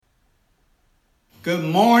Good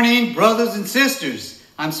morning, brothers and sisters.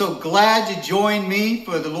 I'm so glad you joined me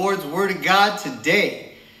for the Lord's Word of God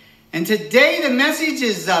today. And today the message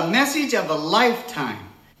is a message of a lifetime.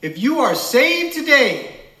 If you are saved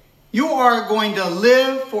today, you are going to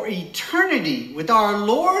live for eternity with our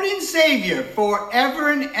Lord and Savior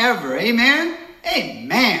forever and ever. Amen?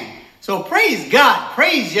 Amen. So praise God.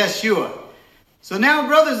 Praise Yeshua. So now,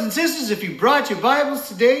 brothers and sisters, if you brought your Bibles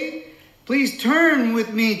today, please turn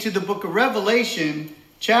with me to the book of Revelation,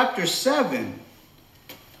 chapter 7.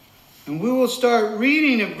 And we will start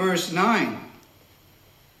reading at verse 9.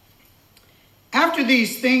 After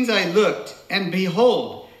these things I looked, and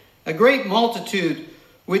behold, a great multitude,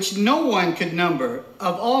 which no one could number,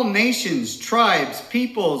 of all nations, tribes,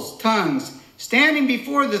 peoples, tongues, standing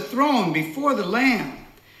before the throne, before the Lamb,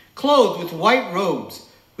 clothed with white robes,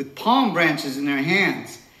 with palm branches in their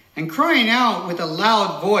hands, and crying out with a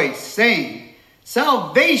loud voice, saying,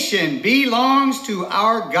 Salvation belongs to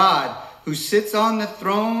our God, who sits on the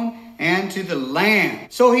throne, and to the Lamb.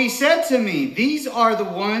 So he said to me, These are the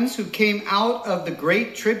ones who came out of the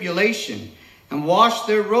great tribulation, and washed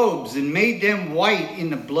their robes, and made them white in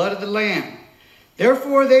the blood of the Lamb.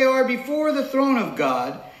 Therefore they are before the throne of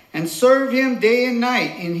God, and serve him day and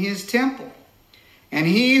night in his temple. And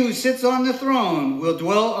he who sits on the throne will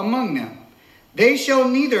dwell among them. They shall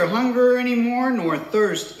neither hunger any more, nor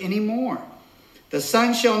thirst any more. The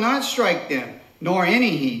sun shall not strike them, nor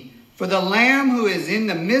any heat. For the Lamb who is in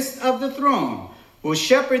the midst of the throne will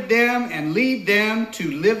shepherd them and lead them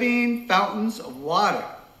to living fountains of water.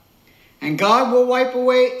 And God will wipe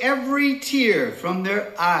away every tear from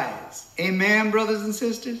their eyes. Amen, brothers and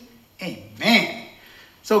sisters? Amen.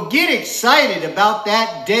 So get excited about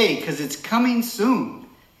that day, because it's coming soon.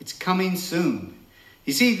 It's coming soon.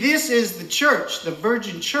 You see, this is the church, the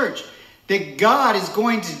virgin church, that God is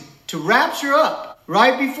going to rapture up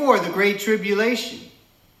right before the Great Tribulation.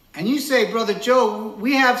 And you say, Brother Joe,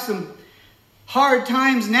 we have some hard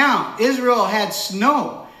times now. Israel had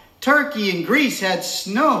snow. Turkey and Greece had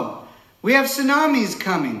snow. We have tsunamis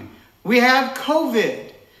coming. We have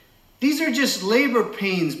COVID. These are just labor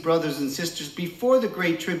pains, brothers and sisters, before the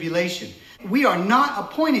Great Tribulation. We are not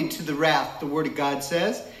appointed to the wrath, the Word of God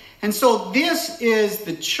says. And so this is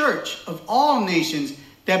the church of all nations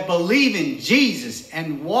that believe in Jesus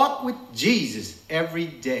and walk with Jesus every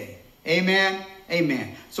day. Amen.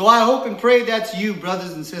 Amen. So I hope and pray that's you,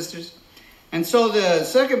 brothers and sisters. And so the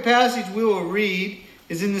second passage we will read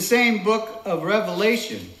is in the same book of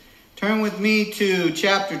Revelation. Turn with me to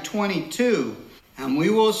chapter 22, and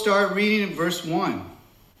we will start reading at verse 1.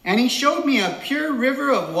 And he showed me a pure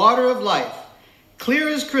river of water of life, clear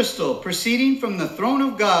as crystal, proceeding from the throne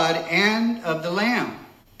of God and of the Lamb.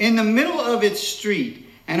 In the middle of its street,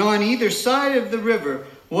 and on either side of the river,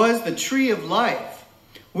 was the tree of life,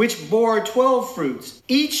 which bore 12 fruits.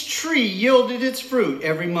 Each tree yielded its fruit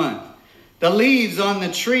every month. The leaves on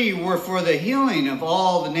the tree were for the healing of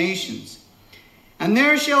all the nations. And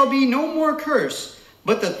there shall be no more curse,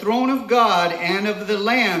 but the throne of God and of the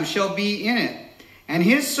Lamb shall be in it, and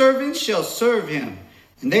his servants shall serve him.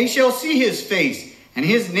 And they shall see his face, and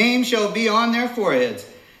his name shall be on their foreheads.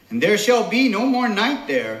 And there shall be no more night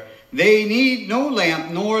there. They need no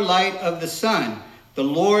lamp nor light of the sun. The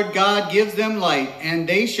Lord God gives them light, and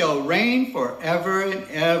they shall reign forever and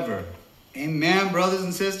ever. Amen, brothers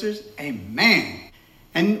and sisters. Amen.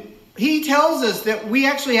 And he tells us that we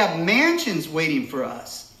actually have mansions waiting for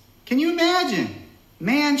us. Can you imagine?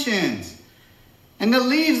 Mansions. And the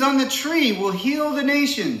leaves on the tree will heal the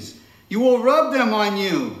nations. You will rub them on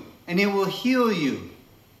you, and it will heal you.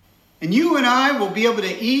 And you and I will be able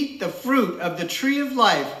to eat the fruit of the tree of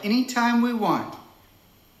life anytime we want,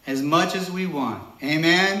 as much as we want.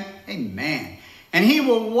 Amen? Amen. And he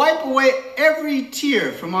will wipe away every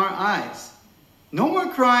tear from our eyes. No more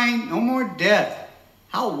crying, no more death.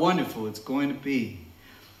 How wonderful it's going to be.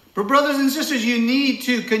 But brothers and sisters, you need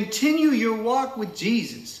to continue your walk with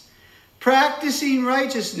Jesus, practicing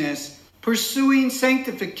righteousness, pursuing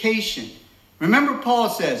sanctification. Remember, Paul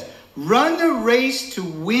says, run the race to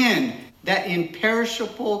win that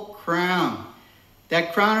imperishable crown.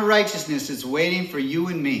 That crown of righteousness is waiting for you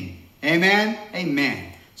and me. Amen?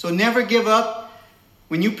 Amen. So never give up.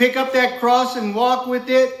 When you pick up that cross and walk with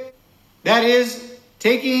it, that is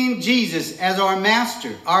taking Jesus as our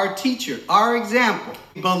master, our teacher, our example.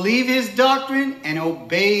 Believe his doctrine and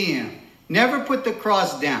obey him. Never put the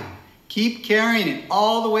cross down. Keep carrying it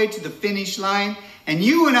all the way to the finish line. And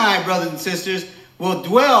you and I, brothers and sisters, will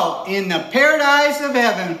dwell in the paradise of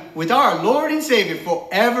heaven with our Lord and Savior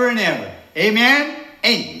forever and ever. Amen?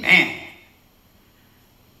 Amen.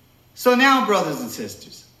 So now, brothers and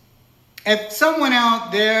sisters, If someone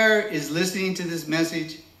out there is listening to this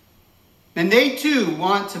message and they too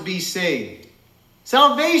want to be saved,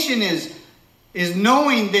 salvation is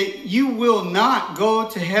knowing that you will not go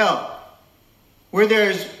to hell, where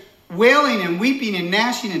there's wailing and weeping and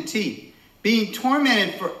gnashing of teeth, being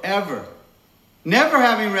tormented forever, never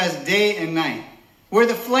having rest day and night, where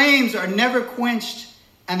the flames are never quenched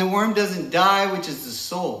and the worm doesn't die, which is the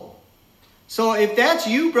soul. So if that's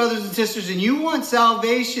you, brothers and sisters, and you want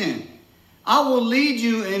salvation, I will lead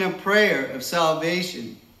you in a prayer of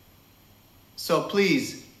salvation. So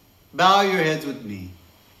please, bow your heads with me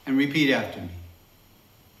and repeat after me.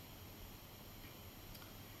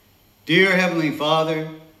 Dear Heavenly Father,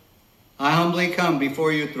 I humbly come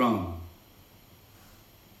before your throne.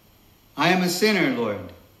 I am a sinner,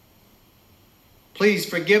 Lord. Please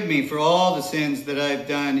forgive me for all the sins that I've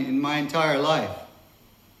done in my entire life.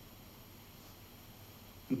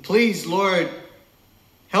 And please, Lord,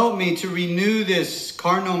 help me to renew this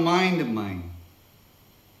carnal mind of mine.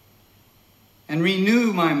 And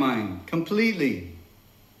renew my mind completely.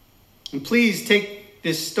 And please take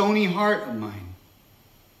this stony heart of mine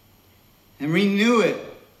and renew it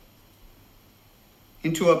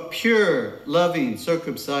into a pure, loving,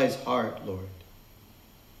 circumcised heart, Lord.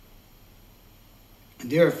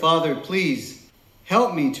 Dear Father, please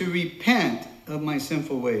help me to repent of my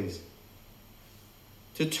sinful ways,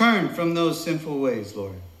 to turn from those sinful ways,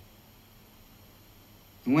 Lord.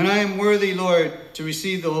 And when I am worthy, Lord, to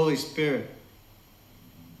receive the Holy Spirit,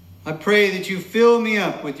 I pray that you fill me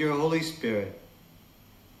up with your Holy Spirit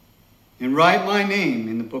and write my name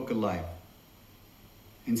in the book of life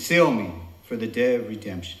and seal me for the day of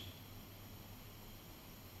redemption.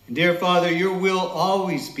 And dear Father, your will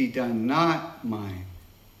always be done, not mine.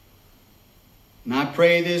 And I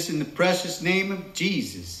pray this in the precious name of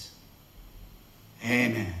Jesus.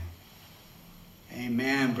 Amen.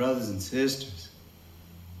 Amen, brothers and sisters.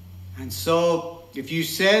 And so, if you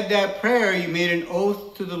said that prayer, you made an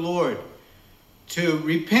oath to the Lord to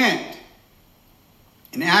repent.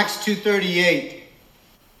 In Acts 2:38,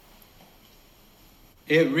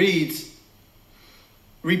 it reads,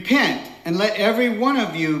 "Repent and let every one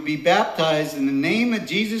of you be baptized in the name of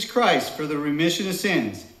Jesus Christ for the remission of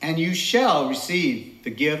sins, and you shall receive the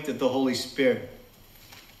gift of the Holy Spirit."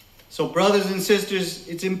 So, brothers and sisters,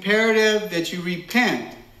 it's imperative that you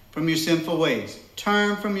repent from your sinful ways.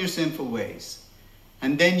 Turn from your sinful ways.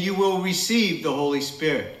 And then you will receive the Holy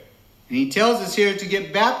Spirit. And he tells us here to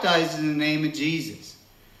get baptized in the name of Jesus.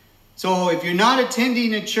 So if you're not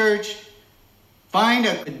attending a church, find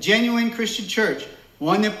a genuine Christian church,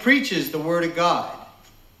 one that preaches the Word of God.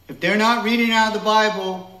 If they're not reading out of the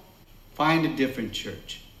Bible, find a different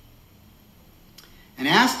church. And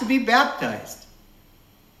ask to be baptized.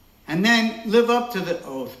 And then live up to the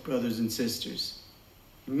oath, brothers and sisters.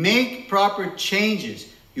 Make proper changes.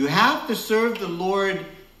 You have to serve the Lord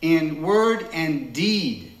in word and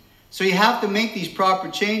deed. So you have to make these proper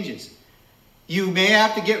changes. You may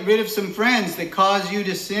have to get rid of some friends that cause you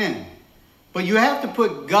to sin. But you have to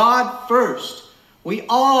put God first. We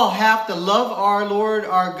all have to love our Lord,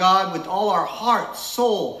 our God, with all our heart,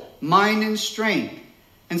 soul, mind, and strength.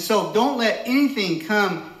 And so don't let anything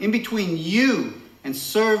come in between you and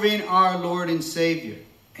serving our Lord and Savior.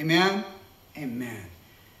 Amen? Amen.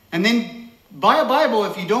 And then buy a Bible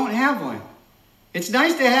if you don't have one. It's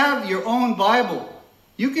nice to have your own Bible.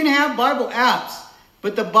 You can have Bible apps,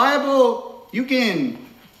 but the Bible you can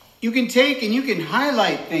take and you can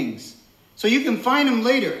highlight things so you can find them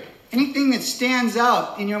later. Anything that stands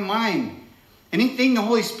out in your mind, anything the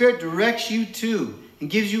Holy Spirit directs you to and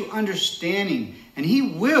gives you understanding, and He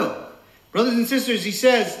will. Brothers and sisters, He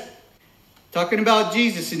says, talking about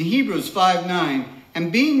Jesus in Hebrews 5:9,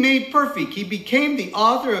 "And being made perfect, He became the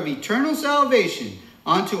author of eternal salvation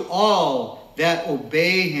unto all that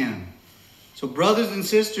obey Him." So brothers and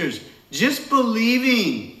sisters, just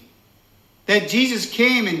believing that Jesus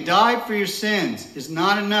came and died for your sins is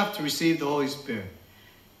not enough to receive the Holy Spirit.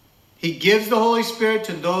 He gives the Holy Spirit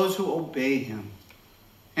to those who obey Him.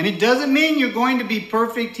 And it doesn't mean you're going to be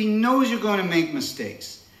perfect. He knows you're going to make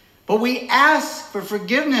mistakes. But we ask for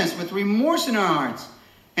forgiveness with remorse in our hearts.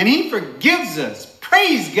 And He forgives us.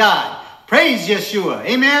 Praise God. Praise Yeshua.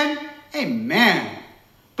 Amen? Amen.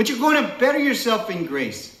 But you're going to better yourself in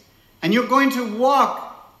grace. And you're going to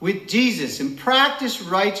walk with Jesus and practice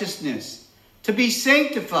righteousness to be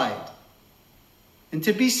sanctified. And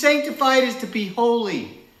to be sanctified is to be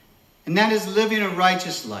holy. And that is living a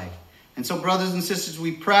righteous life. And so, brothers and sisters,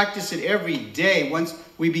 we practice it every day. Once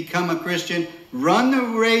we become a Christian, run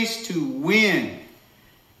the race to win.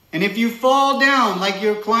 And if you fall down like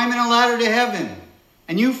you're climbing a ladder to heaven,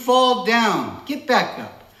 and you fall down, get back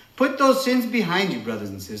up. Put those sins behind you, brothers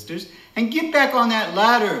and sisters, and get back on that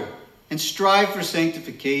ladder and strive for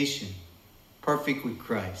sanctification, perfect with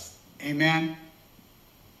Christ. Amen?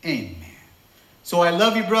 Amen. So I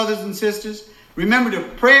love you, brothers and sisters. Remember to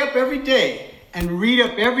pray up every day and read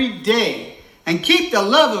up every day and keep the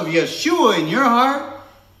love of Yeshua in your heart,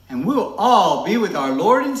 and we'll all be with our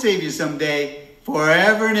Lord and Savior someday,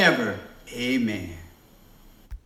 forever and ever. Amen.